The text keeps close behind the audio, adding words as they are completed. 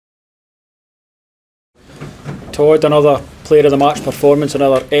Todd, another player of the match performance,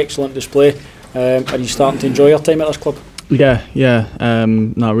 another excellent display. Are you starting to enjoy your time at this club? Yeah.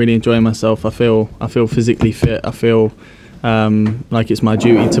 No, really enjoying myself. I feel physically fit. I feel like it's my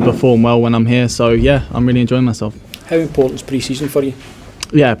duty to perform well when I'm here. So yeah, I'm really enjoying myself. How important is pre-season for you?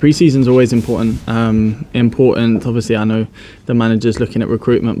 Yeah, pre-season's always important. Important, obviously, I know the manager's looking at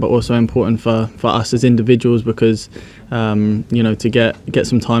recruitment, but also important for us as individuals because, you know, to get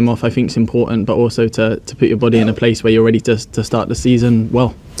some time off, I think is important, but also to put your body in a place where you're ready to start the season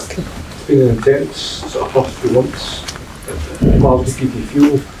well. It's been an intense sort of first few months. How did you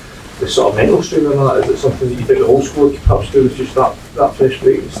feel the sort of mental strain on that? Is it something that you think the whole squad could perhaps do with just that fresh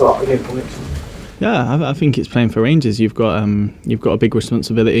break and start again for next season? Yeah, I think it's playing for Rangers. You've got a big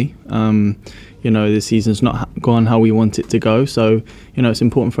responsibility. You know, the season's not gone how we want it to go, so you know it's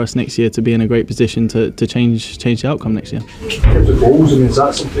important for us next year to be in a great position to change the outcome next year. In terms of goals, I mean, is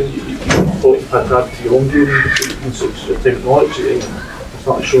that something you thought you had to add to your own game in sort of time knowledge and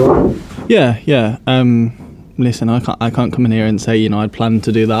start to show that? Yeah. Listen, I can't come in here and say, you know, I'd planned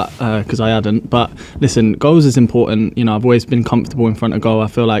to do that because I hadn't. But listen, goals is important. You know, I've always been comfortable in front of goal. I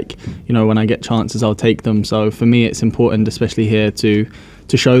feel like, you know, when I get chances, I'll take them. So for me, it's important, especially here, to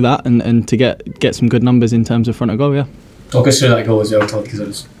show that and to get some good numbers in terms of front of goal. Yeah. Talk us through that goal as well, Todd, because it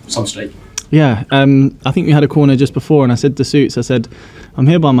was some strike. Yeah, I think we had a corner just before, and I said to Suits, I said, I'm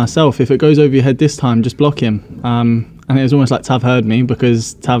here by myself. If it goes over your head this time, just block him. And it was almost like Tav heard me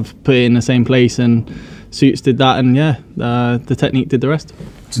because Tav put it in the same place and Suits did that, and yeah, the technique did the rest.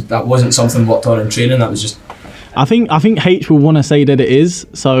 So that wasn't something worked on in training, that was just... I think H will want to say that it is,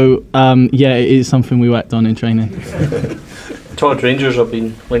 so yeah, it is something we worked on in training. Todd, Rangers have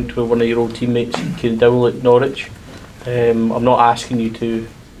been linked with one of your old teammates, Kieran Dowell at Norwich. I'm not asking you to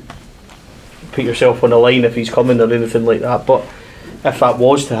put yourself on the line if he's coming or anything like that, but if that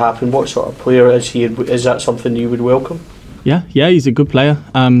was to happen, what sort of player is he? Is that something you would welcome? Yeah, he's a good player.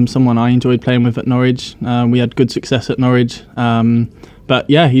 Someone I enjoyed playing with at Norwich. We had good success at Norwich. But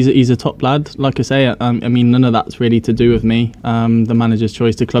yeah, he's a top lad. Like I say, I mean, none of that's really to do with me. The manager's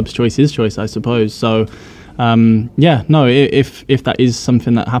choice, the club's choice, his choice, I suppose. So yeah, no, if that is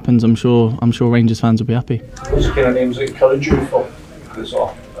something that happens, I'm sure Rangers fans will be happy. What's the kind of names that encourage you for the sort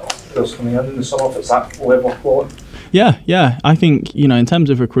of players coming in the summer? If it's that level of quality? Yeah. I think, you know, in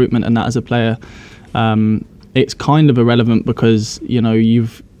terms of recruitment and that as a player, it's kind of irrelevant because, you know,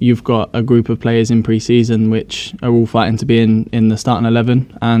 you've got a group of players in pre-season which are all fighting to be in the starting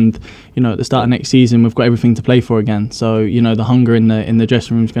 11, and you know at the start of next season we've got everything to play for again. So you know the hunger in the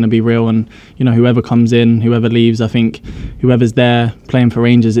dressing room is going to be real, and you know whoever comes in, whoever leaves, I think whoever's there playing for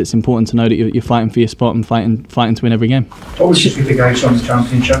Rangers, it's important to know that you're fighting for your spot and fighting to win every game. What would you say to the guys from the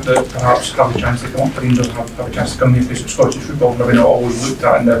Championship that perhaps have a chance to come up for Rangers, have a chance to come here and play some Scottish football, maybe not always looked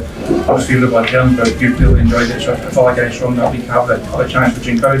at in the most favourable terms, but you really enjoyed it, so if other guys from that league have a chance, would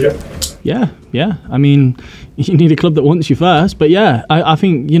you encourage it? Yeah. I mean, you need a club that wants you first, but yeah, I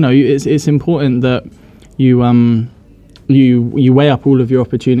think you know it's important that you weigh up all of your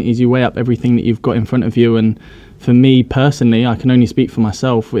opportunities, you weigh up everything that you've got in front of you. And for me personally, I can only speak for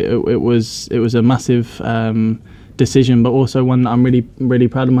myself. It was a massive decision, but also one that I'm really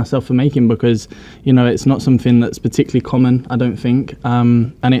proud of myself for making, because you know it's not something that's particularly common, I don't think,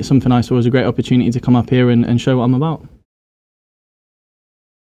 and it's something I saw as a great opportunity to come up here and show what I'm about.